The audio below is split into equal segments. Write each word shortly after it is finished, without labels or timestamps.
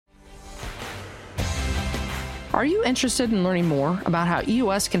Are you interested in learning more about how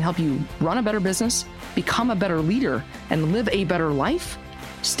EOS can help you run a better business, become a better leader, and live a better life?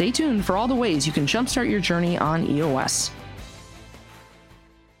 Stay tuned for all the ways you can jumpstart your journey on EOS.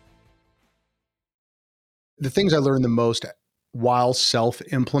 The things I learned the most while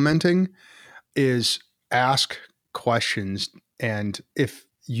self-implementing is ask questions. And if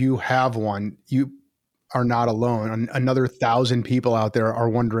you have one, you are not alone. Another 1,000 people out there are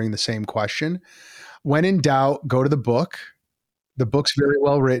wondering the same question. When in doubt, go to the book. The book's very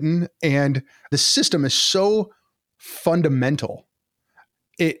well written, and the system is so fundamental.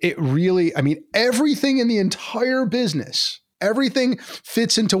 It really, I mean, everything in the entire business, everything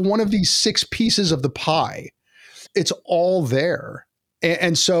fits into one of these 6 pieces of the pie. It's all there.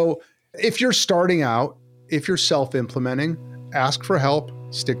 And so if you're starting out, if you're self-implementing, ask for help,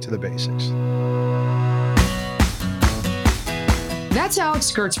 stick to the basics. That's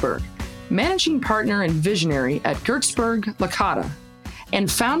Alex Gertsburg, managing partner and visionary at Gertsburg Licata,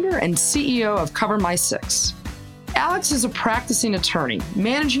 and founder and CEO of CoverMySix. Alex is a practicing attorney,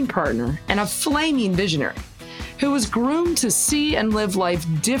 managing partner, and a flaming visionary who was groomed to see and live life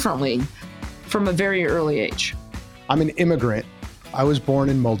differently from a very early age. I'm an immigrant. I was born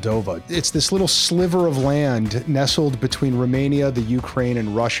in Moldova. It's this little sliver of land nestled between Romania, the Ukraine,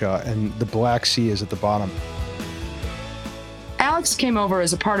 and Russia, and the Black Sea is at the bottom. Alex came over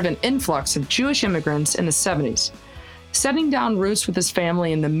as a part of an influx of Jewish immigrants in the 70s, setting down roots with his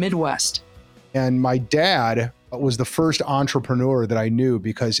family in the Midwest. And my dad was the first entrepreneur that I knew,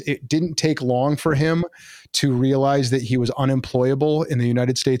 because it didn't take long for him to realize that he was unemployable in the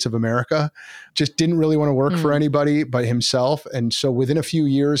United States of America, just didn't really want to work for anybody but himself. And so within a few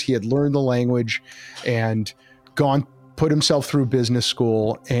years, he had learned the language and put himself through business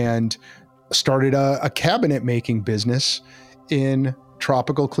school and started a cabinet making business in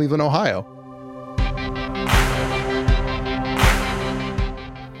tropical Cleveland, Ohio.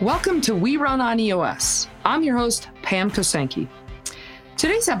 Welcome to We Run on EOS. I'm your host, Pam Kosenki.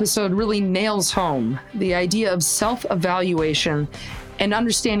 Today's episode really nails home the idea of self-evaluation and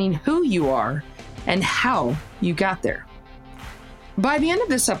understanding who you are and how you got there. By the end of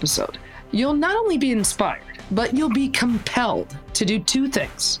this episode, you'll not only be inspired, but you'll be compelled to do 2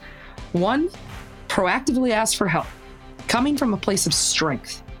 things. 1, proactively ask for help, coming from a place of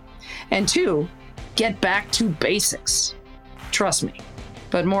strength. And 2, get back to basics. Trust me.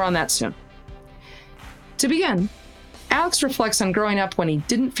 But more on that soon. To begin, Alex reflects on growing up when he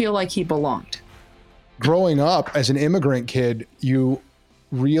didn't feel like he belonged. Growing up as an immigrant kid, you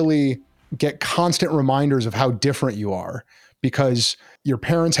really get constant reminders of how different you are, because your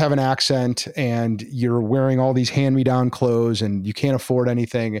parents have an accent and you're wearing all these hand-me-down clothes and you can't afford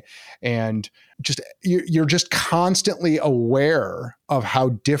anything. And you're just constantly aware of how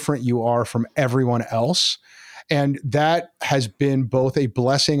different you are from everyone else. And that has been both a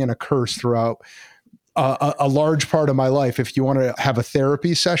blessing and a curse throughout a large part of my life. If you want to have a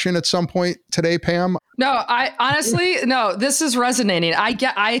therapy session at some point today, Pam. No, I honestly, no, this is resonating.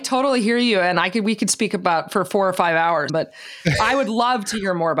 I totally hear you. And we could speak about for 4 or 5 hours, but I would love to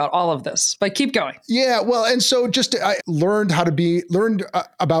hear more about all of this, but keep going. Yeah. Well, and so I learned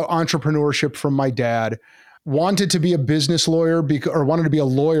about entrepreneurship from my dad. Wanted to be a business lawyer wanted to be a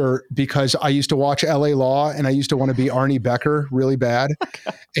lawyer because I used to watch LA Law and I used to want to be Arnie Becker really bad.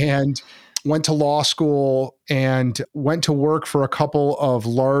 And went to law school and went to work for a couple of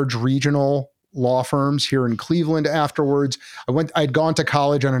large regional law firms here in Cleveland afterwards. I'd gone to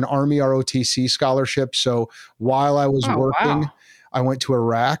college on an Army ROTC scholarship. So while I was working, wow, I went to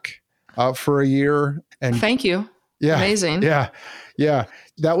Iraq for a year. And thank you. Yeah. Amazing. Yeah. Yeah.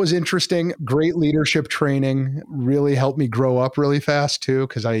 That was interesting. Great leadership training, really helped me grow up really fast too,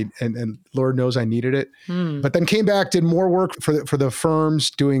 because and Lord knows I needed it. But then came back, did more work for the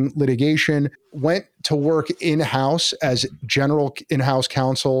firms doing litigation, went to work in-house as general in-house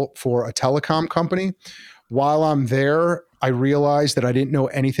counsel for a telecom company. While I'm there, I realized that I didn't know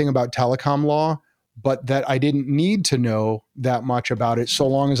anything about telecom law, but that I didn't need to know that much about it so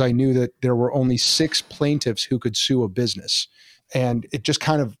long as I knew that there were only 6 plaintiffs who could sue a business. And it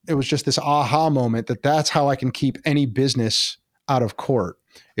was just this aha moment that's how I can keep any business out of court,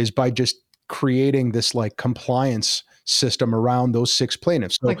 is by just creating this like compliance system around those 6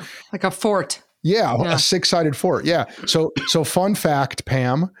 plaintiffs. So, like a fort. Yeah, a 6-sided fort. Yeah. So fun fact,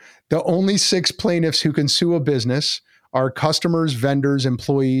 Pam, the only 6 plaintiffs who can sue a business our customers, vendors,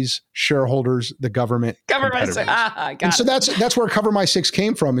 employees, shareholders, the government. Got so that's where CoverMySix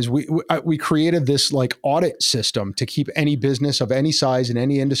came from. Is we created this like audit system to keep any business of any size in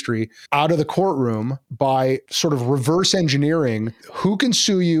any industry out of the courtroom by sort of reverse engineering who can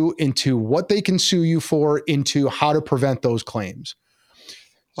sue you, into what they can sue you for, into how to prevent those claims.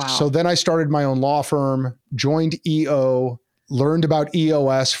 Wow. So then I started my own law firm, joined EO, learned about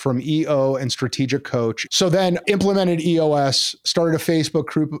EOS from EO and Strategic Coach. So then implemented EOS, started a Facebook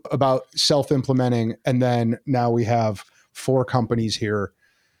group about self-implementing. And then now we have 4 companies here,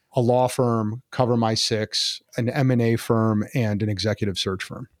 a law firm, CoverMySix, an M&A firm, and an executive search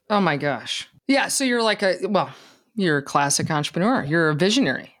firm. Oh my gosh. Yeah. So you're like you're a classic entrepreneur. You're a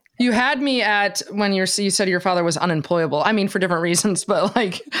visionary. You had me at when you said your father was unemployable. I mean, for different reasons, but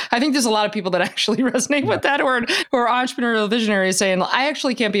like, I think there's a lot of people that actually resonate with that word, who are entrepreneurial visionaries saying, I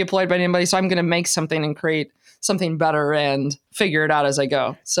actually can't be employed by anybody, so I'm going to make something and create something better and figure it out as I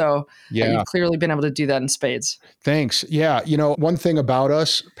go. So you've clearly been able to do that in spades. Thanks. Yeah. One thing about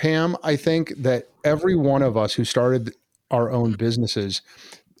us, Pam, I think that every one of us who started our own businesses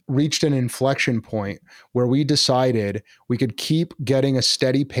reached an inflection point where we decided we could keep getting a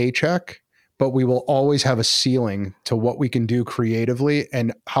steady paycheck, but we will always have a ceiling to what we can do creatively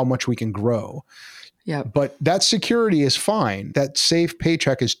and how much we can grow. Yeah. But that security is fine. That safe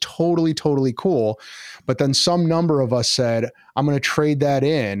paycheck is totally, totally cool. But then some number of us said, I'm going to trade that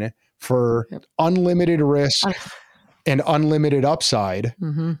in for unlimited risk and unlimited upside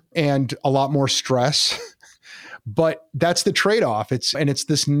and a lot more stress. But that's the trade-off. It's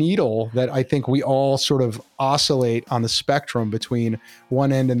this needle that I think we all sort of oscillate on the spectrum between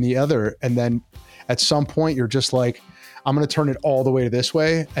one end and the other. And then at some point you're just like, I'm going to turn it all the way this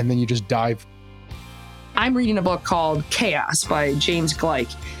way. And then you just dive. I'm reading a book called Chaos by James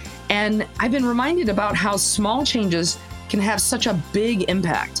Gleick. And I've been reminded about how small changes can have such a big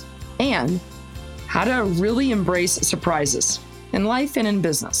impact and how to really embrace surprises in life and in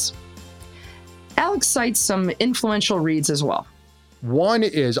business. Alex cites some influential reads as well. One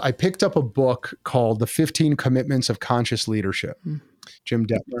is I picked up a book called The 15 Commitments of Conscious Leadership. Jim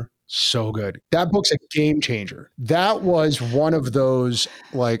Detmer, so good. That book's a game changer. That was one of those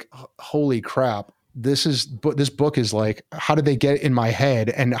like, holy crap. This book is like, how did they get in my head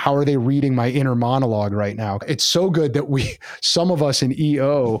and how are they reading my inner monologue right now? It's so good that some of us in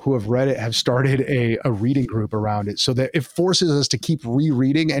EO who have read it have started a reading group around it so that it forces us to keep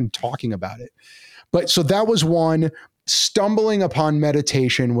rereading and talking about it. But so that was one. Stumbling upon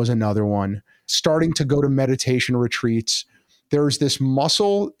meditation was another one. Starting to go to meditation retreats. There's this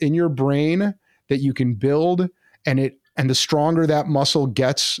muscle in your brain that you can build, and the stronger that muscle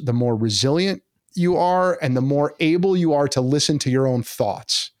gets, the more resilient you are and the more able you are to listen to your own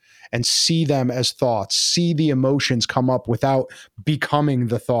thoughts and see them as thoughts, see the emotions come up without becoming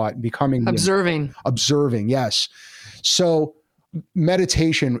the thought, observing. Yes. So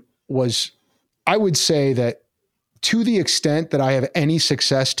meditation was, I would say that to the extent that I have any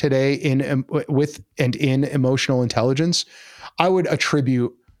success today in emotional intelligence, I would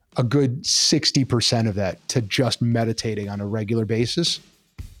attribute a good 60% of that to just meditating on a regular basis.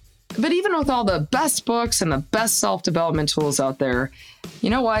 But even with all the best books and the best self-development tools out there, you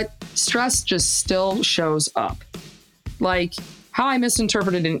know what? Stress just still shows up. Like how I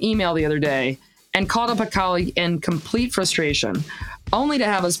misinterpreted an email the other day and called up a colleague in complete frustration, only to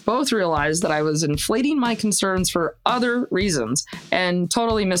have us both realize that I was inflating my concerns for other reasons and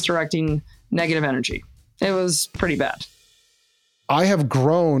totally misdirecting negative energy. It was pretty bad. I have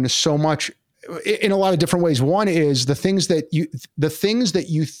grown so much in a lot of different ways. One is the things that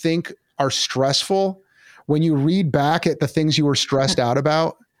you think are stressful, when you read back at the things you were stressed out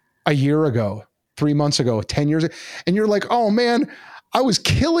about a year ago, 3 months ago, 10 years ago, and you're like, oh man, I was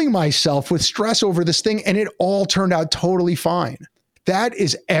killing myself with stress over this thing and it all turned out totally fine. That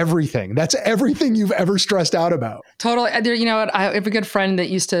is everything. That's everything you've ever stressed out about. Totally. You know what? I have a good friend that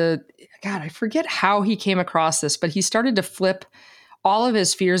used to, God, I forget how he came across this, but he started to flip all of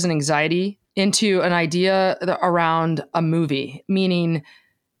his fears and anxiety into an idea around a movie, meaning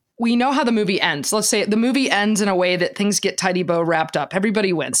we know how the movie ends. Let's say the movie ends in a way that things get tidy bow wrapped up.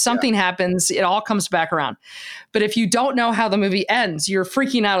 Everybody wins. Something happens. It all comes back around. But if you don't know how the movie ends, you're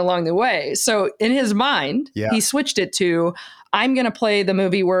freaking out along the way. So in his mind, he switched it to, I'm going to play the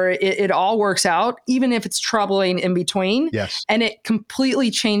movie where it all works out, even if it's troubling in between. Yes. And it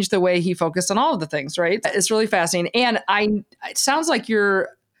completely changed the way he focused on all of the things, right? It's really fascinating. And it sounds like you're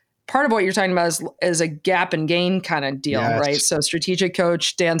part of what you're talking about is a gap and gain kind of deal, Yes. right? So strategic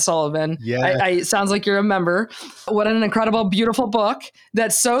coach, Dan Sullivan. Yes. It sounds like you're a member. What an incredible, beautiful book.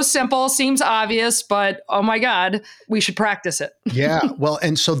 That's so simple, seems obvious, but oh my God, we should practice it. Yeah. Well,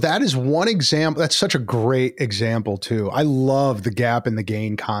 and so that is one example. That's such a great example too. I love the gap and the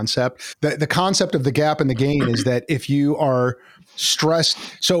gain concept. The concept of the gap and the gain is that if you are stressed,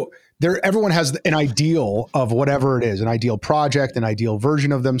 so everyone has an ideal of whatever it is, an ideal project, an ideal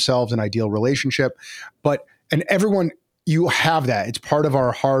version of themselves, an ideal relationship. And everyone, you have that. It's part of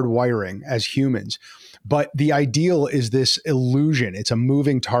our hard wiring as humans. But the ideal is this illusion. It's a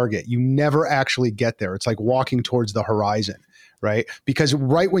moving target. You never actually get there. It's like walking towards the horizon, right? Because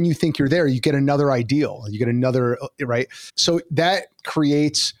right when you think you're there, you get another ideal. You get another, right? So that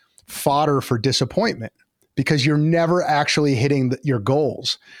creates fodder for disappointment because you're never actually hitting your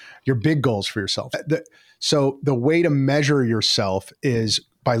goals. Your big goals for yourself. So the way to measure yourself is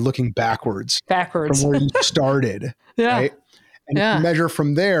by looking backwards from where you started, right? And if you measure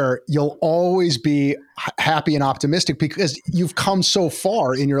from there, you'll always be happy and optimistic because you've come so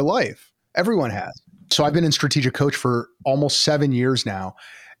far in your life. Everyone has. So I've been in strategic coach for almost 7 years now,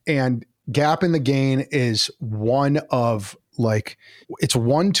 and gap in the gain is it's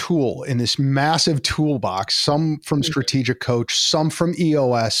one tool in this massive toolbox, some from strategic coach, some from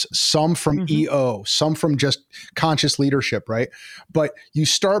EOS, some from EO, some from just conscious leadership, right? But you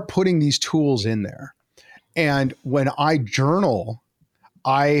start putting these tools in there. And when I journal,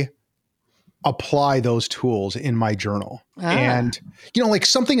 I apply those tools in my journal. And, like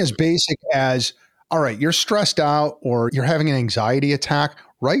something as basic as, all right, you're stressed out or you're having an anxiety attack,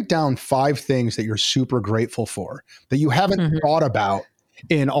 write down 5 things that you're super grateful for that you haven't thought about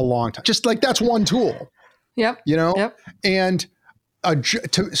in a long time. Just like that's one tool. Yep. And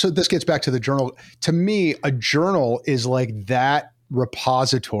so this gets back to the journal. To me, a journal is like that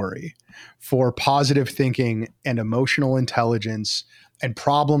repository for positive thinking and emotional intelligence and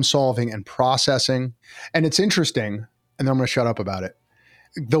problem solving and processing. And it's interesting, and then I'm going to shut up about it.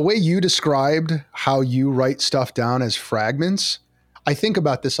 The way you described how you write stuff down as fragments, I think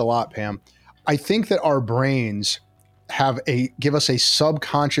about this a lot, Pam. I think that our brains give us a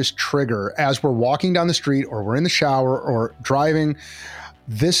subconscious trigger as we're walking down the street or we're in the shower or driving.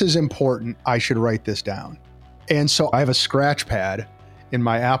 This is important. I should write this down. And so I have a scratch pad in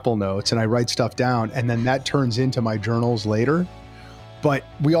my Apple Notes and I write stuff down, and then that turns into my journals later. But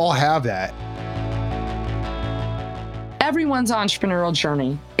we all have that. Everyone's entrepreneurial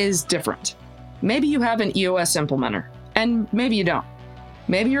journey is different. Maybe you have an EOS implementer, and maybe you don't.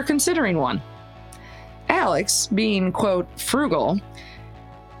 Maybe you're considering one. Alex, being, quote, frugal,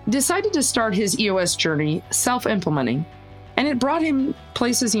 decided to start his EOS journey self-implementing, and it brought him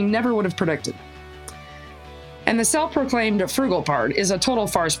places he never would have predicted. And the self-proclaimed frugal part is a total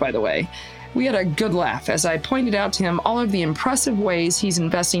farce, by the way. We had a good laugh as I pointed out to him all of the impressive ways he's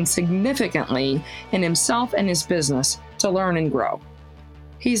investing significantly in himself and his business to learn and grow.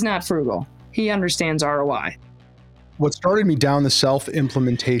 He's not frugal. He understands ROI. What started me down the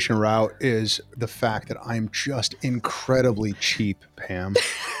self-implementation route is the fact that I'm just incredibly cheap, Pam.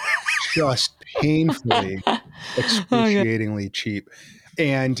 Just painfully, excruciatingly cheap.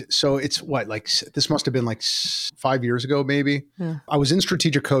 And so it's this must have been like 5 years ago, maybe. Yeah. I was in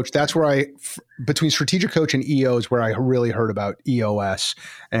strategic coach. That's where between strategic coach and EO is where I really heard about EOS,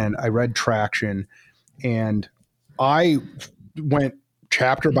 and I read Traction, and I went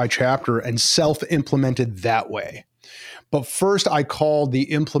chapter by chapter and self-implemented that way. But first I called the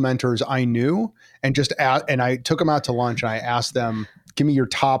implementers I knew and and I took them out to lunch and I asked them, give me your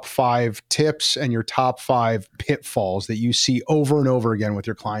top 5 tips and your top 5 pitfalls that you see over and over again with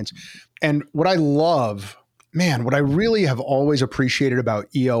your clients. And what I really have always appreciated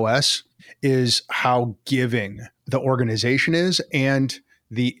about EOS is how giving the organization is and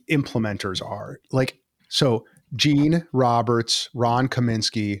the implementers are. So Gene Roberts, Ron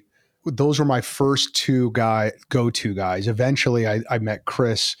Kaminsky, those were my first 2 go-to guys. Eventually I met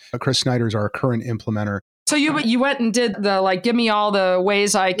Chris. Chris Snyder's our current implementer. So you went and did the give me all the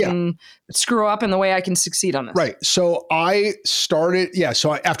ways I can screw up and the way I can succeed on this. Right. So I started,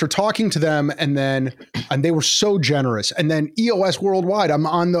 after talking to them and they were so generous, and then EOS Worldwide, I'm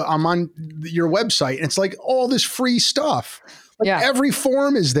on your website, and it's like all this free stuff. Every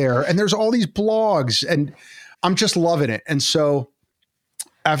form is there, and there's all these blogs, and I'm just loving it. And so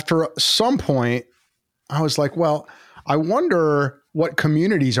after some point, I was like, well, I wonder what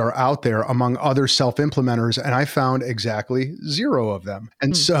communities are out there among other self-implementers, and I found exactly 0 of them.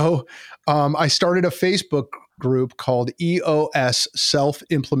 And so I started a Facebook group called EOS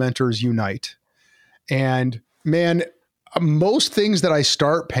Self-Implementers Unite. And man, Most things that I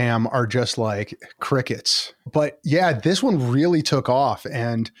start, Pam, are just like crickets. But yeah, this one really took off.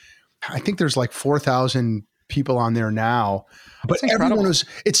 And I think there's like 4,000 people on there now. But everyone was,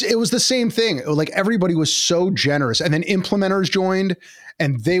 it was the same thing. Like everybody was so generous. And then implementers joined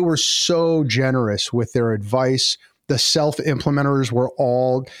and they were so generous with their advice. The self-implementers were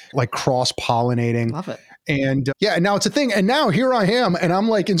all like cross-pollinating. Love it. And yeah, now it's a thing. And now here I am, and I'm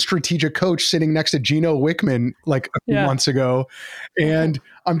like in strategic coach sitting next to Gino Wickman like a few months ago. And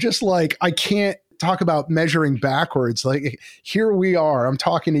I'm just like, I can't talk about measuring backwards. Like here we are. I'm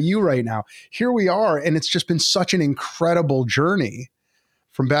talking to you right now. Here we are. And it's just been such an incredible journey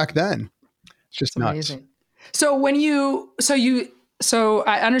from back then. It's just nuts. Amazing. So so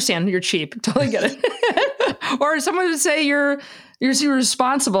I understand you're cheap. Totally get it. Or someone would say you're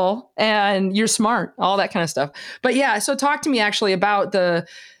responsible and you're smart, all that kind of stuff. But yeah, so talk to me actually about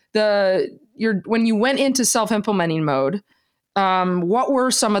when you went into self-implementing mode, what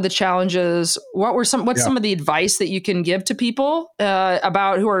were some of the challenges? What's some of the advice that you can give to people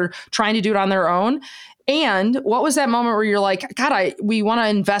about who are trying to do it on their own? And what was that moment where you're like, God, we want to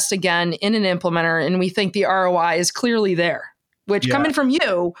invest again in an implementer and we think the ROI is clearly there, which coming from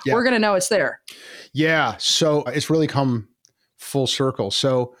you, we're going to know it's there. Yeah. So it's really come full circle.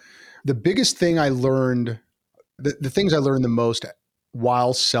 So the biggest thing I learned, the things I learned the most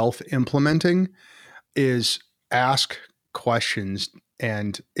while self-implementing is ask questions.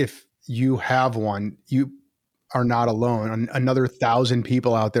 And if you have one, you are not alone. Another 1,000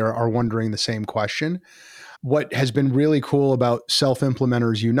 people out there are wondering the same question. What has been really cool about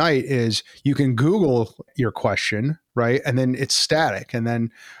Self-Implementers Unite is you can Google your question, right? And then it's static. And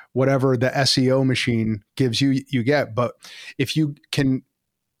then whatever the SEO machine gives you, you get. But if you can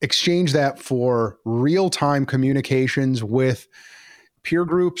exchange that for real-time communications with peer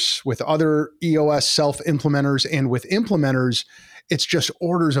groups, with other EOS self-implementers, and with implementers, it's just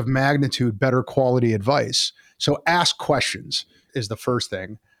orders of magnitude better quality advice. So ask questions is the first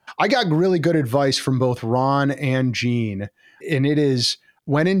thing. I got really good advice from both Ron and Gene, and it is,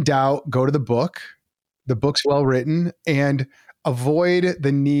 when in doubt, go to the book. The book's well written, and avoid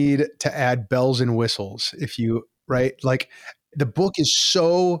the need to add bells and whistles. Right? Like the book is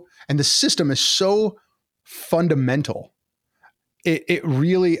so, and the system is so fundamental. It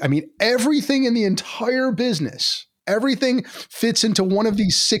really, I mean, everything in the entire business, everything fits into one of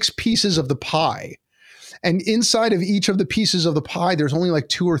these 6 pieces of the pie. And inside of each of the pieces of the pie, there's only like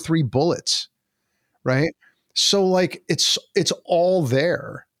 2 or 3 bullets, right? So like it's all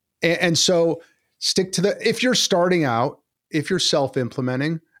there. And so stick to if you're starting out, if you're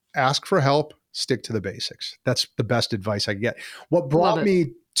self-implementing, ask for help, stick to the basics. That's the best advice I get. What brought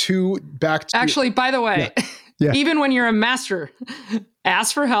me back to... Actually, by the way, even when you're a master,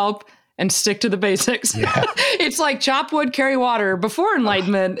 ask for help and stick to the basics. Yeah. It's like chop wood, carry water before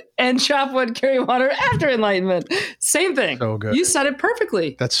enlightenment and chop wood, carry water after enlightenment. Same thing. So good. You said it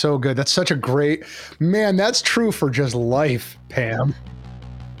perfectly. That's so good. That's such a great, man, that's true for just life, Pam.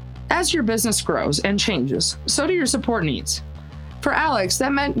 As your business grows and changes, so do your support needs. For Alex,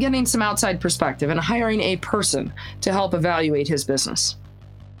 that meant getting some outside perspective and hiring a person to help evaluate his business.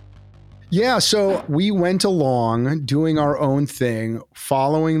 Yeah, so we went along doing our own thing,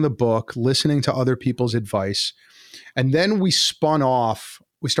 following the book, listening to other people's advice. And then we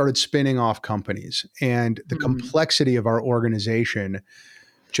started spinning off companies. And the complexity of our organization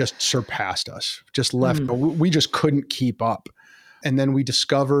just surpassed us, just left. We just couldn't keep up. And then we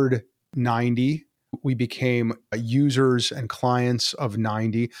discovered 90. We became users and clients of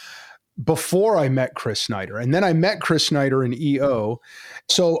 90 before I met Chris Snyder. And then I met Chris Snyder in EO.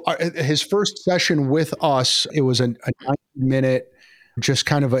 So his first session with us, it was a 90-minute, just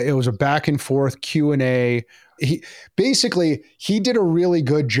kind of it was a back and forth Q&A. He did a really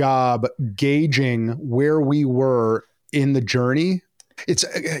good job gauging where we were in the journey. It's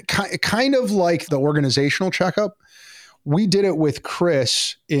kind of like the organizational checkup. We did it with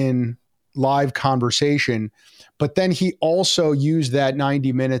Chris in live conversation, but then he also used that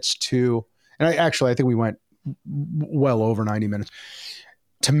 90 minutes and I think we went well over 90 minutes,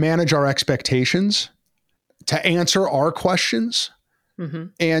 to manage our expectations, to answer our questions. Mm-hmm.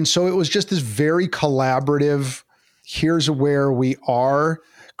 And so it was just this very collaborative, here's where we are.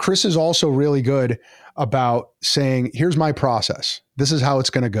 Chris is also really good about saying, here's my process. This is how it's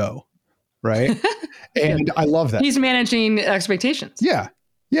going to go. Right. And I love that. He's managing expectations. Yeah.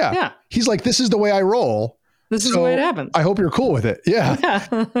 He's like, this is the way I roll. This is the way it happens. I hope you're cool with it. Yeah.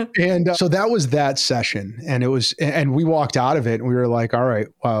 And so that was that session. And we walked out of it and we were like, all right,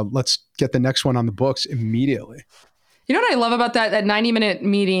 let's get the next one on the books immediately. You know what I love about that 90-minute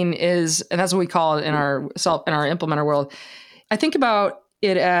meeting is, and that's what we call it in our implementer world. I think about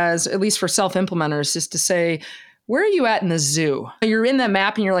it as, at least for self-implementers, is to say, where are you at in the zoo? You're in the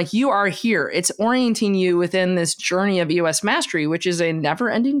map and you're like, you are here. It's orienting you within this journey of EOS mastery, which is a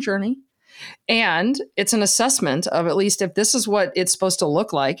never-ending journey. And it's an assessment of, at least if this is what it's supposed to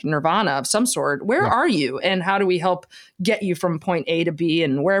look like, nirvana of some sort, where are you and how do we help get you from point A to B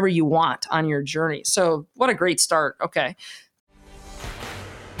and wherever you want on your journey? So what a great start. Okay.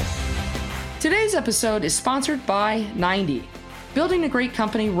 Today's episode is sponsored by 90. Building a great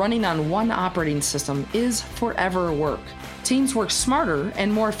company running on one operating system is forever work. Teams work smarter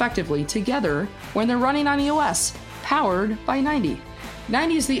and more effectively together when they're running on EOS, powered by 90.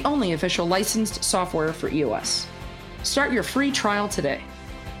 90 is the only official licensed software for EOS. Start your free trial today.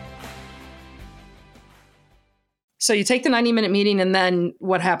 So you take the 90-minute meeting, and then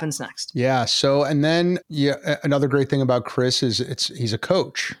what happens next? Yeah. So, and then another great thing about Chris is he's a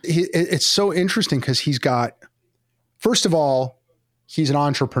coach. It's so interesting because he's got, first of all, he's an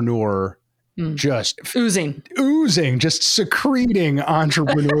entrepreneur. Just oozing, just secreting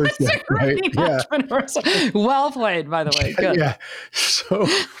entrepreneurship. Secreting entrepreneurship. Well played, by the way. Good. Yeah.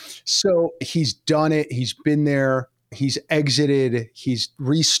 So he's done it. He's been there. He's exited. He's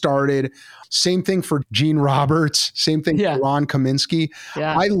restarted. Same thing for Gene Roberts. Same thing for Ron Kaminsky.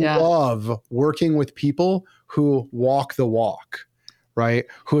 Yeah. I love working with people who walk the walk. Right?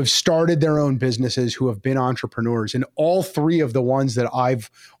 Who have started their own businesses, who have been entrepreneurs. And all three of the ones that I've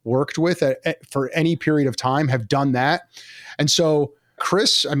worked with for any period of time have done that. And so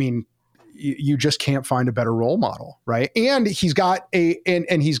Chris, I mean, you just can't find a better role model, right? And he's got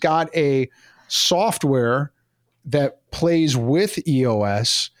he's got a software that plays with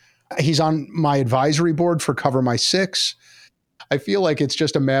EOS. He's on my advisory board for CoverMySix. I feel like it's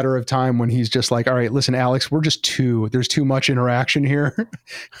just a matter of time when he's just like, all right, listen, Alex, there's too much interaction here.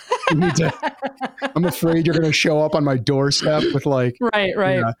 I'm afraid you're going to show up on my doorstep with like,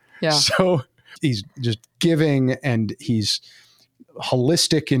 right. Yeah. So he's just giving, and he's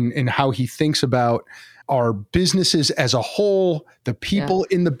holistic in how he thinks about our businesses as a whole, the people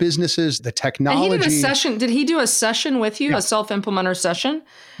in the businesses, the technology. And he did a session. Did he do a session with you, a self-implementer session?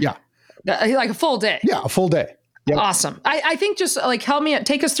 Yeah. Like a full day? Yeah, a full day. Yep. Awesome. I think just like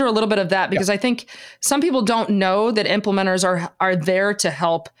take us through a little bit of that, because I think some people don't know that implementers are there to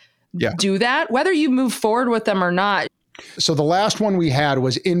help do that, whether you move forward with them or not. So the last one we had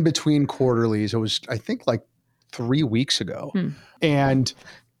was in between quarterlies. It was, I think, like 3 weeks ago, and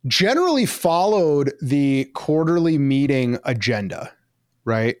generally followed the quarterly meeting agenda,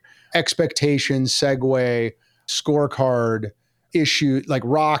 right? Expectations, segue, scorecard, issue, like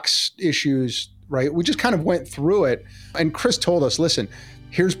rocks, issues, right? We just kind of went through it. And Chris told us, listen,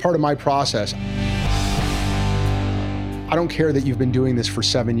 here's part of my process. I don't care that you've been doing this for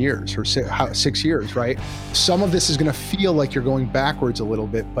 7 years or 6 years, right? Some of this is going to feel like you're going backwards a little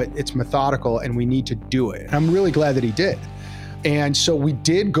bit, but it's methodical and we need to do it. And I'm really glad that he did. And so we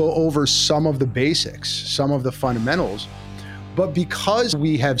did go over some of the basics, some of the fundamentals, but because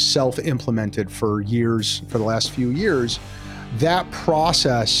we have self-implemented for years, for the last few years, that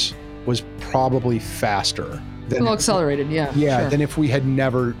process was probably faster. A little accelerated, yeah. Yeah, than if we didn't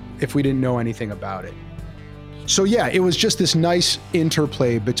know anything about it. So yeah, it was just this nice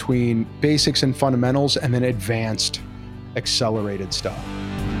interplay between basics and fundamentals and then advanced, accelerated stuff.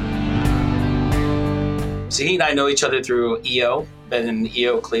 So he and I know each other through EO, been in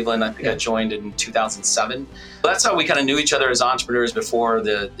EO Cleveland. I think I joined in 2007. That's how we kind of knew each other as entrepreneurs before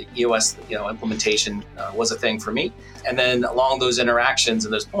the EOS implementation was a thing for me. And then along those interactions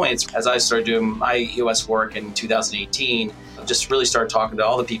and those points, as I started doing my EOS work in 2018, I just really started talking to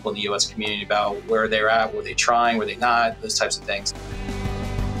all the people in the EOS community about where they're at, were they trying, were they not, those types of things.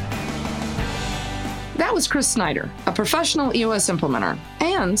 That was Chris Snyder, a professional EOS implementer,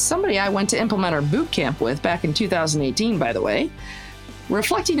 and somebody I went to implementer boot camp with back in 2018, by the way,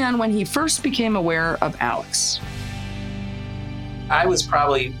 reflecting on when he first became aware of Alex. I was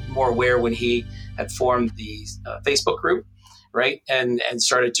probably more aware when he had formed the Facebook group, right? And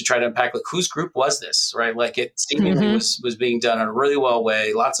started to try to unpack, like, whose group was this, right? Like, it seemingly was being done in a really well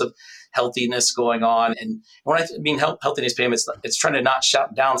way, lots of healthiness going on. And when I mean healthiness, Pam, it's trying to not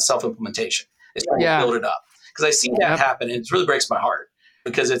shut down self-implementation. It's trying to build it up. Because I see that happen, and it really breaks my heart.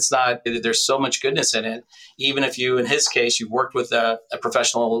 Because it's not, there's so much goodness in it. Even if you, in his case, you've worked with a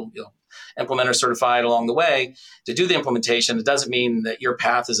professional implementer certified along the way to do the implementation, it doesn't mean that your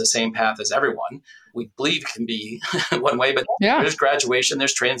path is the same path as everyone. We believe it can be one way, but there's graduation,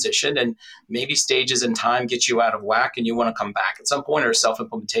 there's transition, and maybe stages in time get you out of whack and you want to come back at some point, or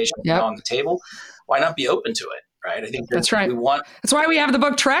self-implementation on the table. Why not be open to it? right? I think that's right. We want. That's why we have the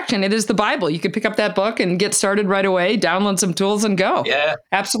book Traction. It is the Bible. You could pick up that book and get started right away, download some tools and go. Yeah,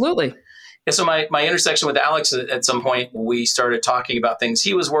 absolutely. Yeah, so my intersection with Alex at some point, we started talking about things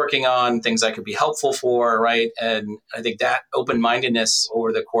he was working on, things I could be helpful for, right? And I think that open-mindedness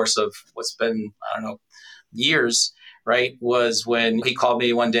over the course of what's been, I don't know, years, right, was when he called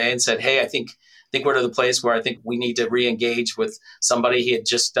me one day and said, hey, I think we're to the place where I think we need to re-engage with somebody. He had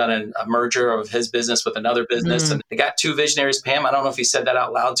just done a merger of his business with another business, and they got two visionaries. Pam, I don't know if he said that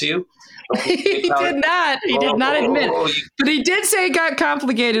out loud to you. He did not. He did not admit. But he did say it got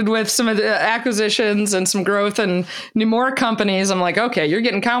complicated with some of the acquisitions and some growth and more companies. I'm like, okay, you're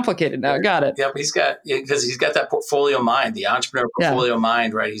getting complicated now. Got it. Yep, because he's got that portfolio mind, the entrepreneur portfolio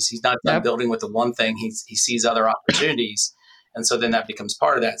mind, right? He's not done building with the one thing. He sees other opportunities, and so then that becomes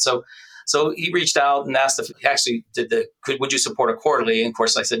part of that. So he reached out and asked if he actually would you support a quarterly? And of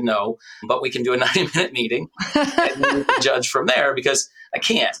course I said no, but we can do a 90-minute meeting and we can judge from there, because I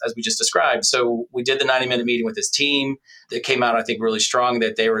can't, as we just described. So we did the 90-minute meeting with his team. It came out, I think, really strong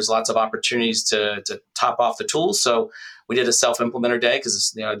that there was lots of opportunities to top off the tools. So we did a self-implementer day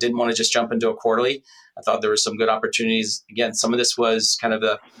because I didn't want to just jump into a quarterly. I thought there were some good opportunities. Again, some of this was kind of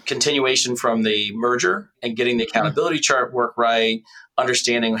a continuation from the merger and getting the accountability chart work right,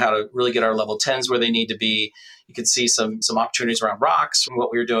 understanding how to really get our level 10s where they need to be. You could see some opportunities around rocks from what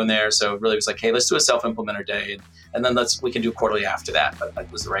we were doing there. So it really was like, hey, let's do a self-implementer day. And then we can do quarterly after that. But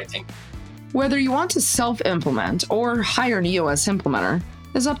that was the right thing. Whether you want to self-implement or hire an EOS implementer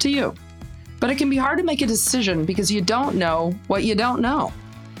is up to you. But it can be hard to make a decision because you don't know what you don't know.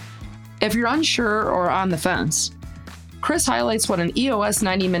 If you're unsure or on the fence, Chris highlights what an EOS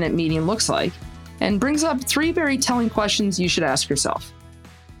 90-minute meeting looks like and brings up 3 very telling questions you should ask yourself.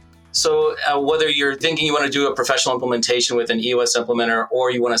 So whether you're thinking you want to do a professional implementation with an EOS implementer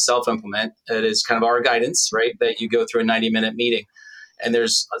or you want to self-implement, it is kind of our guidance, right, that you go through a 90-minute meeting. And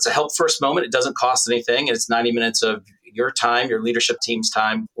it's a help first moment. It doesn't cost anything. It's 90 minutes of your time, your leadership team's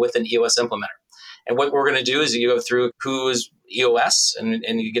time with an EOS implementer. And what we're going to do is you go through who is EOS and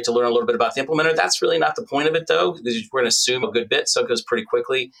you get to learn a little bit about the implementer. That's really not the point of it, though. We're going to assume a good bit, so it goes pretty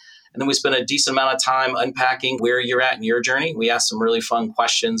quickly. And then we spend a decent amount of time unpacking where you're at in your journey. We ask some really fun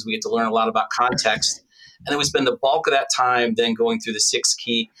questions. We get to learn a lot about context. And then we spend the bulk of that time then going through the 6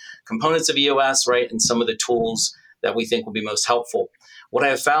 key components of EOS, right, and some of the tools that we think will be most helpful. What I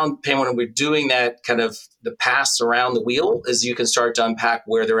have found, Pam, when we're doing that kind of the pass around the wheel is you can start to unpack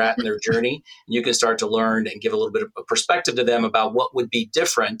where they're at in their journey. And you can start to learn and give a little bit of a perspective to them about what would be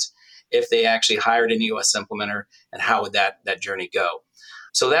different if they actually hired an EOS implementer and how would that journey go.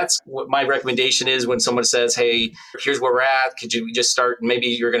 So that's what my recommendation is when someone says, hey, here's where we're at. Could you just start? Maybe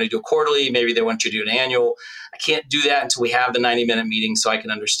you're going to do a quarterly. Maybe they want you to do an annual. I can't do that until we have the 90-minute meeting so I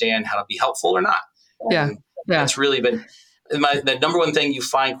can understand how to be helpful or not. And that's really been the number one thing you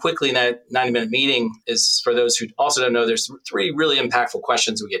find quickly in that 90-minute meeting is, for those who also don't know, there's 3 really impactful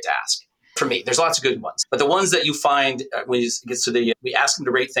questions we get to ask. For me, there's lots of good ones. But the ones that you find when it gets to we ask them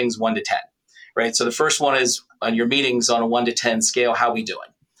to rate things 1 to 10. Right. So the first one is on your meetings on a 1 to 10 scale, how we doing?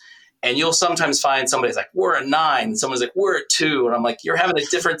 And you'll sometimes find somebody's like, we're a 9. And someone's like, we're a 2. And I'm like, you're having a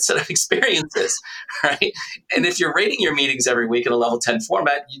different set of experiences. Right. And if you're rating your meetings every week in a level 10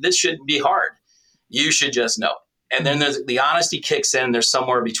 format, this shouldn't be hard. You should just know it. And then the honesty kicks in. There's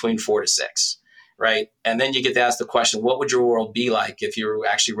somewhere between 4 to 6. Right. And then you get to ask the question, what would your world be like if you were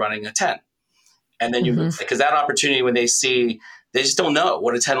actually running a 10? And then because that opportunity, when they see, they just don't know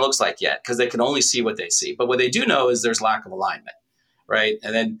what a 10 looks like yet because they can only see what they see. But what they do know is there's lack of alignment, right?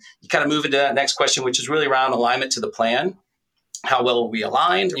 And then you kind of move into that next question, which is really around alignment to the plan. How well are we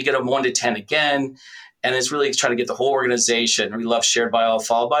aligned? You get a 1 to 10 again, and it's really trying to get the whole organization. We love shared by all,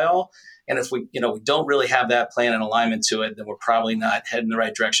 followed by all. And if we don't really have that plan and alignment to it, then we're probably not heading the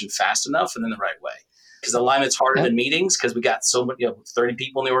right direction fast enough and in the right way. Because alignment's harder than meetings because we got so many, 30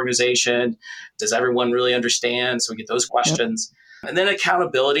 people in the organization. Does everyone really understand? So we get those questions. And then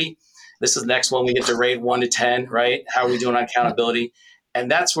accountability. This is the next one we get to rate 1 to 10, right? How are we doing on accountability? And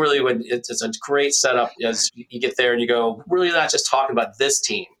that's really when it's a great setup as you get there and you go, we're really not just talking about this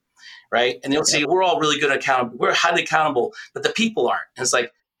team, right? And you'll see we're all really good at accountable. We're highly accountable, but the people aren't. And it's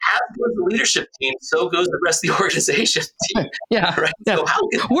like, how goes the leadership team, so goes the rest of the organization team. Yeah. Right? Yeah. So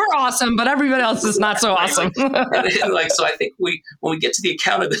we're awesome, but everybody else is not so awesome. So I think when we get to the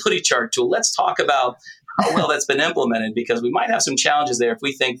accountability chart tool, let's talk about how well that's been implemented, because we might have some challenges there if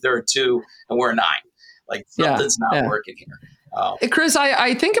we think there are 2 and we're a 9. Like something's not working here. Chris,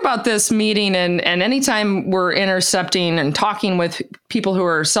 I think about this meeting and anytime we're intercepting and talking with people who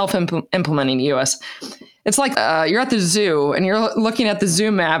are self-implementing EOS, It's like you're at the zoo and you're looking at the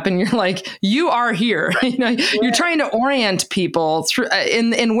zoo map and you're like, you are here. You're trying to orient people through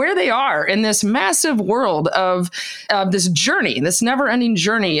in where they are in this massive world of this journey, this never-ending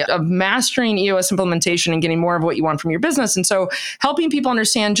journey of mastering EOS implementation and getting more of what you want from your business. And so helping people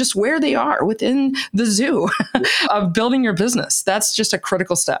understand just where they are within the zoo of building your business. That's just a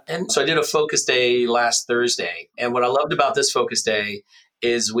critical step. And so I did a focus day last Thursday. And what I loved about this focus day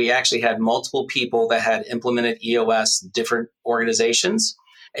is we actually had multiple people that had implemented EOS, different organizations.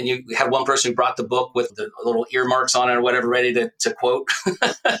 And you had one person who brought the book with the little earmarks on it or whatever, ready to quote.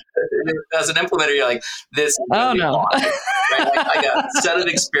 As an implementer, you're like, this is awesome. Right? I got a set of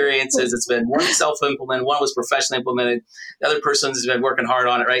experiences. It's been one self-implemented, one was professionally implemented. The other person's been working hard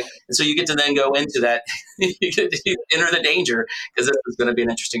on it, right? And so you get to then go into that, you enter the danger because this is going to be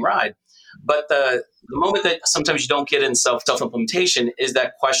an interesting ride. But the moment that sometimes you don't get in self-implementation is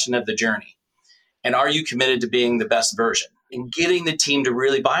that question of the journey. And are you committed to being the best version? And getting the team to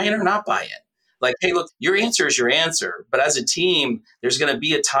really buy in or not buy in. Like, hey, look, your answer is your answer. But as a team, there's going to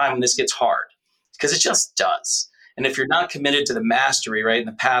be a time when this gets hard because it just does. And if you're not committed to the mastery, right, and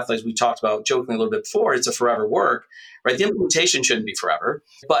the path, as we talked about jokingly a little bit before, it's a forever work, right? The implementation shouldn't be forever.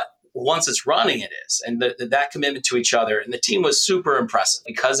 But once it's running, it is. And that commitment to each other. And the team was super impressive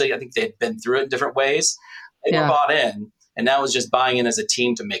because I think they'd been through it in different ways. They were bought in. And now it's just buying in as a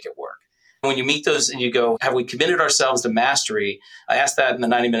team to make it work. When you meet those and you go, have we committed ourselves to mastery? I asked that in the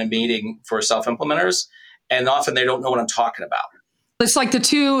 90-minute meeting for self-implementers. And often they don't know what I'm talking about. It's like the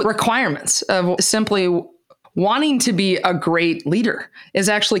two requirements of simply wanting to be a great leader is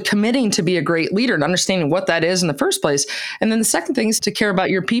actually committing to be a great leader and understanding what that is in the first place. And then the second thing is to care about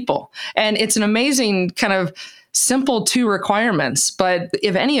your people. And it's an amazing kind of simple two requirements. But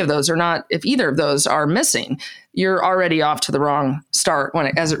if either of those are missing, you're already off to the wrong start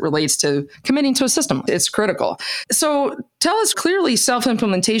as it relates to committing to a system. It's critical. So tell us clearly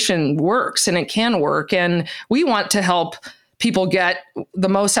self-implementation works and it can work. And we want to help people get the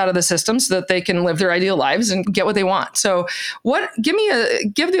most out of the system so that they can live their ideal lives and get what they want. So give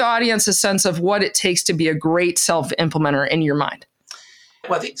the audience a sense of what it takes to be a great self-implementer in your mind.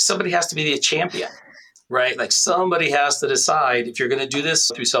 Well, I think somebody has to be the champion, right? Like somebody has to decide if you're going to do this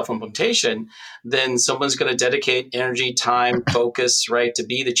through self-implementation, then someone's going to dedicate energy, time, focus, right, to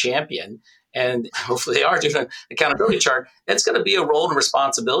be the champion. And hopefully they are doing an accountability chart. It's going to be a role and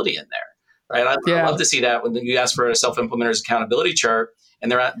responsibility in there. Right. I love to see that when you ask for a self-implementer's accountability chart and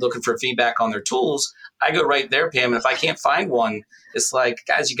they're looking for feedback on their tools, I go right there, Pam. And if I can't find one, it's like,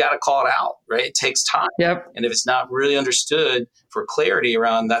 guys, you got to call it out, right? It takes time. Yep. And if it's not really understood for clarity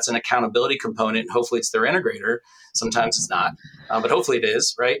around that's an accountability component, and hopefully it's their integrator. Sometimes it's not, but hopefully it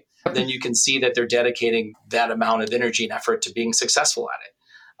is, right? Then you can see that they're dedicating that amount of energy and effort to being successful at it.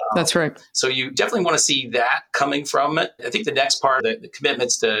 That's right. So you definitely want to see that coming from it. I think the next part, the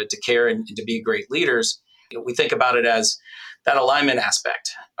commitments to care and to be great leaders, we think about it as that alignment aspect.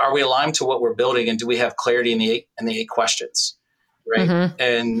 Are we aligned to what we're building, and do we have clarity in the eight questions? Right. Mm-hmm.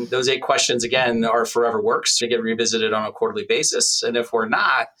 And those 8 questions, again, are forever works. They get revisited on a quarterly basis. And if we're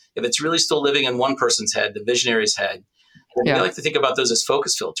not, if it's really still living in one person's head, the visionary's head, we like to think about those as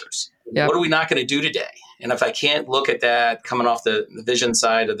focus filters. Yep. What are we not going to do today? And if I can't look at that coming off the vision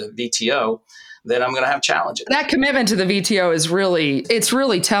side of the VTO, then I'm going to have challenges. That commitment to the VTO is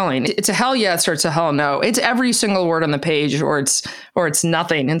really telling. It's a hell yes or it's a hell no. It's every single word on the page or it's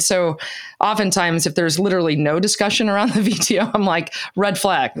nothing. And so oftentimes if there's literally no discussion around the VTO, I'm like, red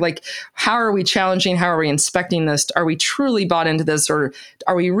flag. Like, how are we challenging? How are we inspecting this? Are we truly bought into this, or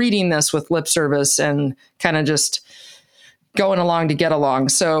are we reading this with lip service and kind of just going along to get along?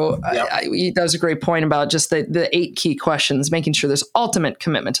 So that was a great point about just the 8 key questions, making sure there's ultimate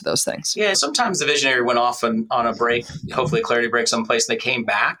commitment to those things. Yeah, sometimes the visionary went off on a break, hopefully a clarity break someplace, and they came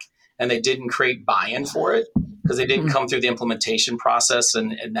back and they didn't create buy-in for it because they didn't come through the implementation process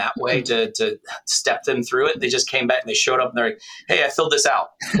and that way to step them through it. They just came back and they showed up and they're like, hey, I filled this out.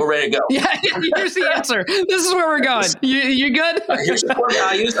 We're ready to go. Yeah, here's the answer. This is where we're going. You good? Here's the core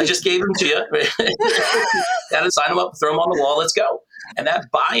values. I just gave them to you. Got to sign them up, throw them on the wall. Let's go. And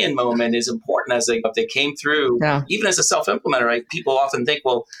that buy-in moment is important as they came through. Yeah. Even as a self-implementer, right? People often think,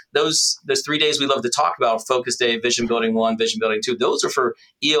 well, those 3 days we love to talk about, Focus Day, Vision Building 1, Vision Building 2, those are for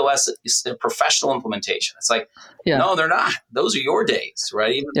EOS professional implementation. It's like, no, they're not. Those are your days,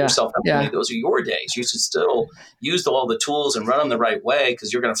 right? Even if you're self-implementing, those are your days. You should still use all the tools and run them the right way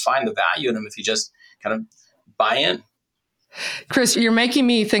because you're going to find the value in them if you just kind of buy in. Chris, you're making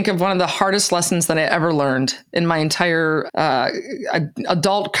me think of one of the hardest lessons that I ever learned in my entire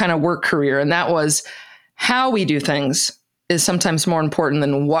adult kind of work career. And that was how we do things is sometimes more important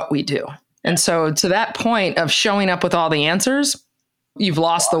than what we do. And so to that point of showing up with all the answers, you've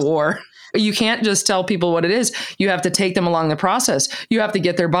lost the war. You can't just tell people what it is. You have to take them along the process. You have to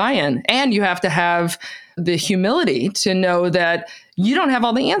get their buy-in, and you have to have the humility to know that you don't have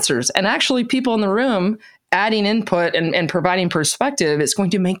all the answers. And actually people in the room adding input and providing perspective is going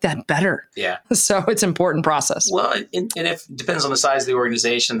to make that better. Yeah. So it's an important process. Well, and if it depends on the size of the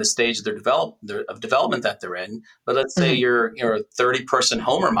organization, the stage of their development that they're in. But let's say you're a 30-person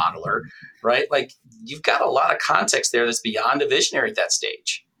Homer modeler, right? Like you've got a lot of context there that's beyond a visionary at that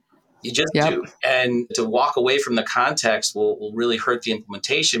stage. You just do. And to walk away from the context will really hurt the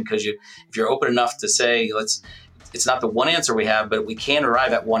implementation, because if you're open enough to say, it's not the one answer we have, but we can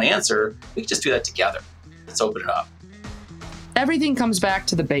arrive at one answer, we can just do that together. Let's open it up. Everything comes back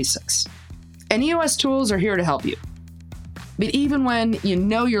to the basics. And EOS tools are here to help you. But even when you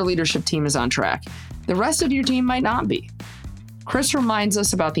know your leadership team is on track, the rest of your team might not be. Chris reminds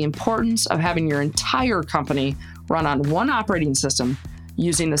us about the importance of having your entire company run on one operating system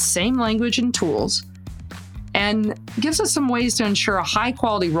using the same language and tools, and gives us some ways to ensure a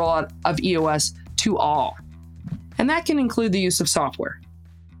high-quality rollout of EOS to all. And that can include the use of software.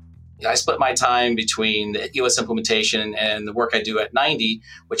 I split my time between the EOS implementation and the work I do at 90,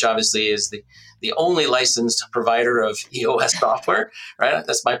 which obviously is the only licensed provider of EOS software, right?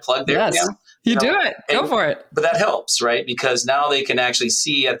 That's my plug there. Yes, you do it. Go for it. But that helps, right? Because now they can actually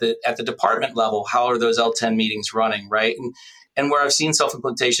see at the department level, how are those L10 meetings running, right? And where I've seen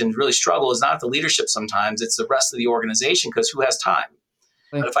self-implementation really struggle is not the leadership sometimes, it's the rest of the organization, because who has time?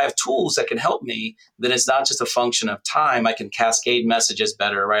 But if I have tools that can help me, then it's not just a function of time. I can cascade messages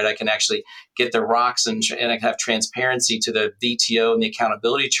better, right? I can actually get the rocks and I can have transparency to the VTO and the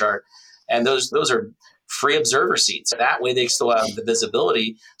accountability chart. And those are free observer seats. That way they still have the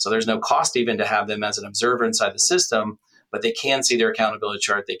visibility. So there's no cost even to have them as an observer inside the system, but they can see their accountability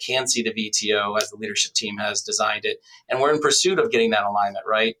chart. They can see the VTO as the leadership team has designed it. And we're in pursuit of getting that alignment,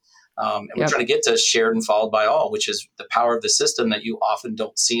 right? And we're trying to get to shared and followed by all, which is the power of the system that you often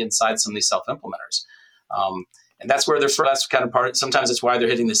don't see inside some of these self-implementers. And that's where that's kind of part. Sometimes it's why they're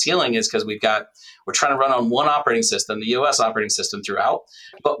hitting the ceiling, is because we're trying to run on one operating system, the EOS operating system throughout,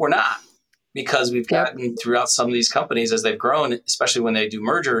 but we're not, because we've gotten throughout some of these companies as they've grown, especially when they do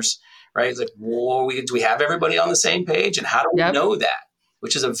mergers, right? It's like, whoa, do we have everybody on the same page? And how do we know that?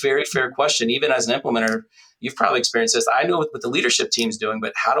 Which is a very fair question. Even as an implementer, you've probably experienced this. I know what the leadership team's doing,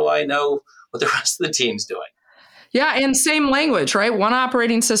 but how do I know what the rest of the team's doing? Yeah, and same language, right? One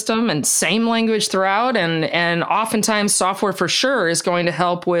operating system and same language throughout. And oftentimes software for sure is going to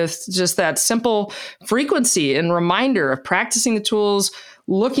help with just that simple frequency and reminder of practicing the tools,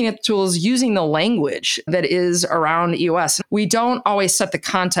 looking at the tools, using the language that is around EOS. We don't always set the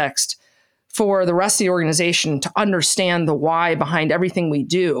context for the rest of the organization to understand the why behind everything we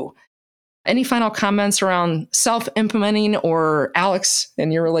do. Any final comments around self-implementing, or Alex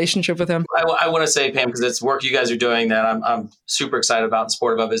and your relationship with him? I want to say, Pam, because it's work you guys are doing that I'm super excited about and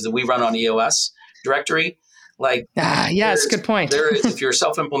supportive of, is that we run on EOS directory. Yes, good point. There is, if you're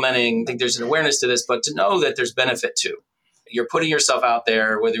self-implementing, I think there's an awareness to this, but to know that there's benefit to. You're putting yourself out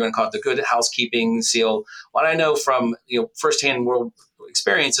there, whether you want to call it the good housekeeping seal. What I know from firsthand world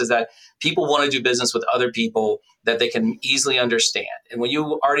experience is that people want to do business with other people that they can easily understand. And when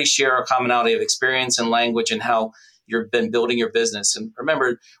you already share a commonality of experience and language and how you've been building your business, and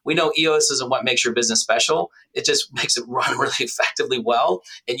remember, we know EOS isn't what makes your business special. It just makes it run really effectively well.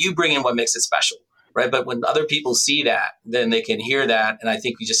 And you bring in what makes it special, right? But when other people see that, then they can hear that. And I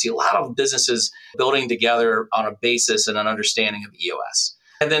think we just see a lot of businesses building together on a basis and an understanding of EOS.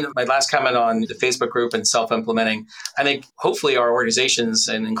 And then my last comment on the Facebook group and self-implementing, I think hopefully our organizations,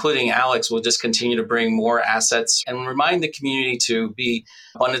 and including Alex, will just continue to bring more assets and remind the community to be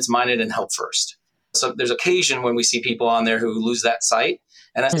abundance-minded and help first. So there's occasion when we see people on there who lose that sight.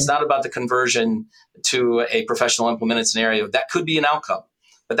 And it's not about the conversion to a professional implemented scenario. That could be an outcome,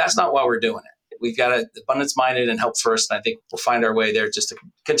 but that's not why we're doing it. We've got to abundance-minded and help first. And I think we'll find our way there just to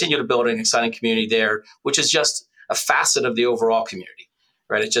continue to build an exciting community there, which is just a facet of the overall community.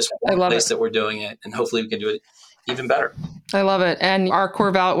 Right. It's just one place that we're doing it, and hopefully we can do it even better. I love it. And our core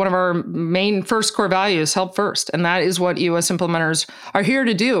value, one of our main first core values, help first. And that is what EOS implementers are here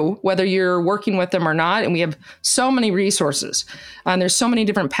to do, whether you're working with them or not. And we have so many resources, and there's so many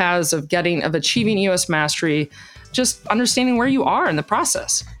different paths of achieving EOS mastery, just understanding where you are in the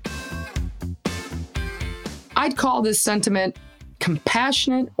process. I'd call this sentiment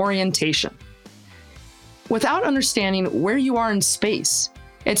compassionate orientation. Without understanding where you are in space,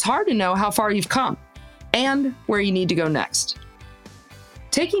 it's hard to know how far you've come and where you need to go next.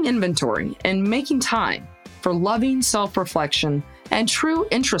 Taking inventory and making time for loving self-reflection and true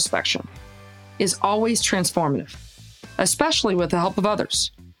introspection is always transformative, especially with the help of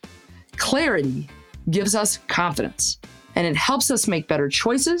others. Clarity gives us confidence, and it helps us make better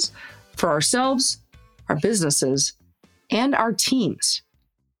choices for ourselves, our businesses, and our teams.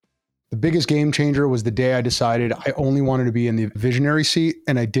 The biggest game changer was the day I decided I only wanted to be in the visionary seat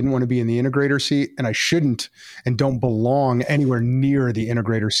and I didn't want to be in the integrator seat, and I shouldn't and don't belong anywhere near the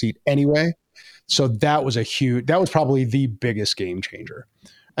integrator seat anyway. So that was probably the biggest game changer.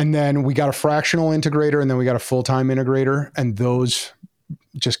 And then we got a fractional integrator, and then we got a full-time integrator, and those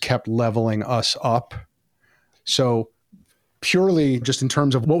just kept leveling us up. So purely just in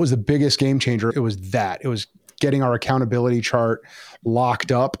terms of what was the biggest game changer, it was getting our accountability chart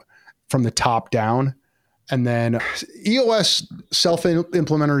locked up from the top down. And then EOS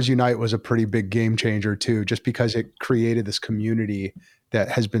Self-Implementers Unite was a pretty big game changer too, just because it created this community that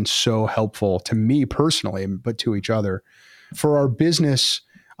has been so helpful to me personally, but to each other. For our business,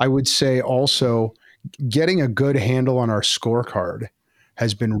 I would say also getting a good handle on our scorecard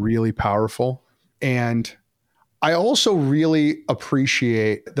has been really powerful. And I also really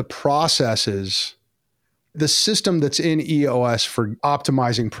appreciate the processes, the system that's in EOS for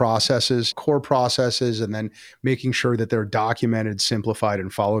optimizing processes, core processes, and then making sure that they're documented, simplified,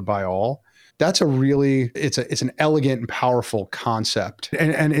 and followed by all. That's it's an elegant and powerful concept.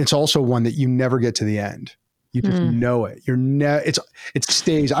 And it's also one that you never get to the end. You just know it. It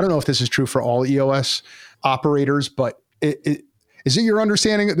stays. I don't know if this is true for all EOS operators, but is it your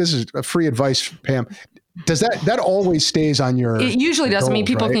understanding? This is a free advice, Pam. Does that always stays on your? It usually does. goals, I mean,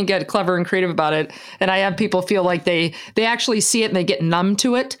 people right? can get clever and creative about it. And I have people feel like they actually see it and they get numb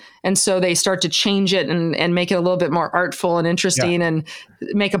to it. And so they start to change it and make it a little bit more artful and interesting and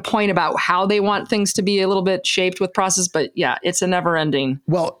make a point about how they want things to be a little bit shaped with process. But yeah, it's a never ending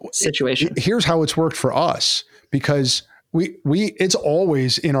situation. Here's how it's worked for us, because it's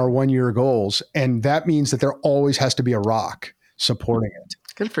always in our 1 year goals. And that means that there always has to be a rock supporting it.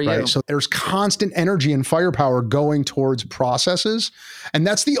 Good for you. Right? So there's constant energy and firepower going towards processes. And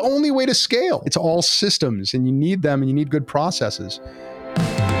that's the only way to scale. It's all systems, and you need them, and you need good processes.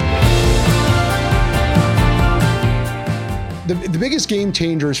 The biggest game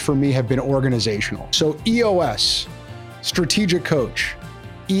changers for me have been organizational. So EOS, strategic coach,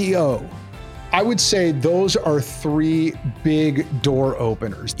 EO, I would say those are three big door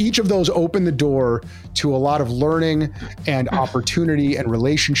openers. Each of those open the door to a lot of learning and opportunity and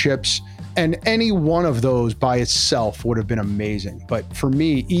relationships. And any one of those by itself would have been amazing. But for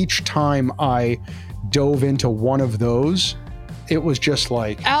me, each time I dove into one of those, it was just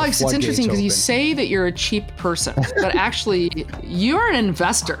like Alex, it's interesting because you say that you're a cheap person, but actually you're an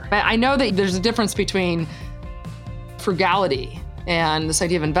investor. I know that there's a difference between frugality and this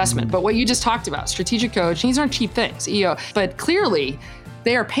idea of investment. But what you just talked about, strategic coach, these aren't cheap things, EO, but clearly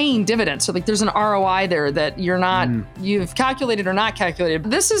they are paying dividends. So like there's an ROI there that you're not, you've calculated or not calculated.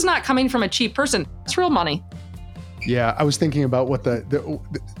 This is not coming from a cheap person. It's real money. Yeah, I was thinking about what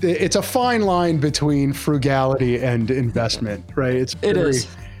it's a fine line between frugality and investment, right?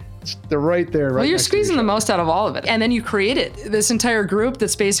 They're right there. Right. Well, you're squeezing the most out of all of it. And then you created this entire group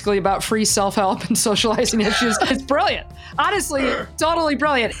that's basically about free self-help and socializing issues. It's brilliant. Honestly, totally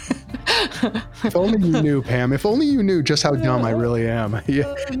brilliant. If only you knew, Pam. If only you knew just how dumb I really am. You'd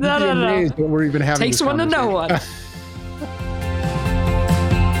be amazed that we're even having Takes this one to know one.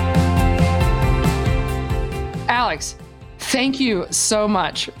 Alex, thank you so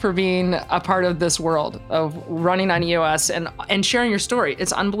much for being a part of this world of running on EOS and sharing your story.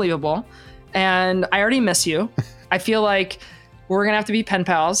 It's unbelievable. And I already miss you. I feel like we're going to have to be pen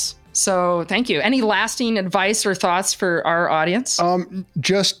pals. So thank you. Any lasting advice or thoughts for our audience?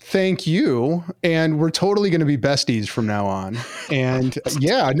 Just thank you. And we're totally going to be besties from now on. And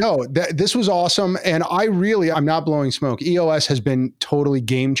this was awesome. And I'm not blowing smoke. EOS has been totally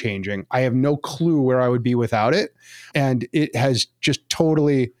game changing. I have no clue where I would be without it. And it has just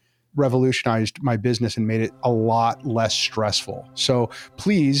totally revolutionized my business and made it a lot less stressful. So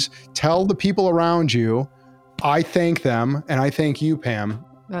please tell the people around you, I thank them. And I thank you, Pam.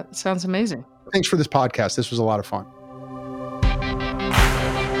 That sounds amazing. Thanks for this podcast. This was a lot of fun.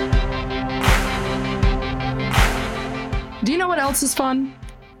 Do you know what else is fun?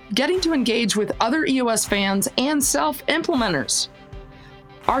 Getting to engage with other EOS fans and self-implementers.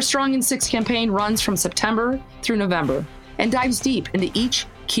 Our Strong in 6 campaign runs from September through November and dives deep into each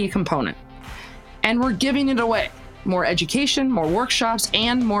key component. And we're giving it away. More education, more workshops,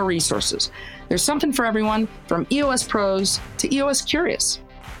 and more resources. There's something for everyone, from EOS pros to EOS curious.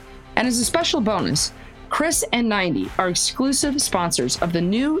 And as a special bonus, Chris and 90 are exclusive sponsors of the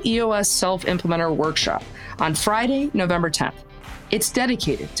new EOS Self-Implementer Workshop on Friday, November 10th. It's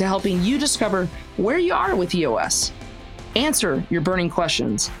dedicated to helping you discover where you are with EOS, answer your burning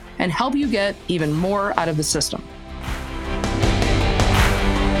questions, and help you get even more out of the system.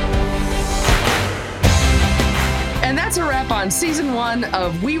 And that's a wrap on season 1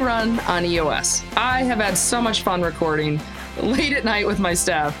 of We Run on EOS. I have had so much fun recording late at night with my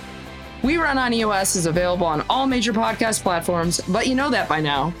staff. We Run on EOS is available on all major podcast platforms, but you know that by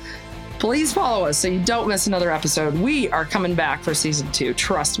now. Please follow us so you don't miss another episode. We are coming back for season 2.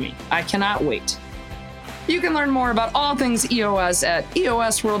 Trust me, I cannot wait. You can learn more about all things EOS at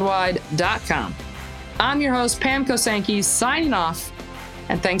eosworldwide.com. I'm your host, Pam Kosanke, signing off,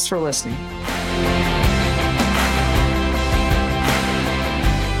 and thanks for listening.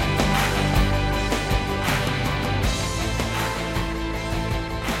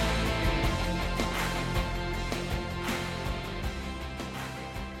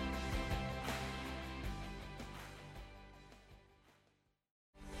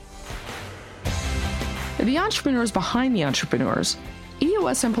 The entrepreneurs behind the entrepreneurs.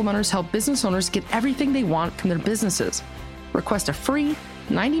 EOS implementers help business owners get everything they want from their businesses. Request a free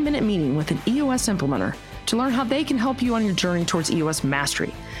 90-minute meeting with an EOS implementer to learn how they can help you on your journey towards EOS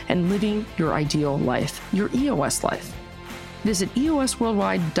mastery and living your ideal life, your EOS life. Visit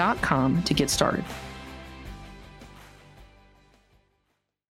eosworldwide.com to get started.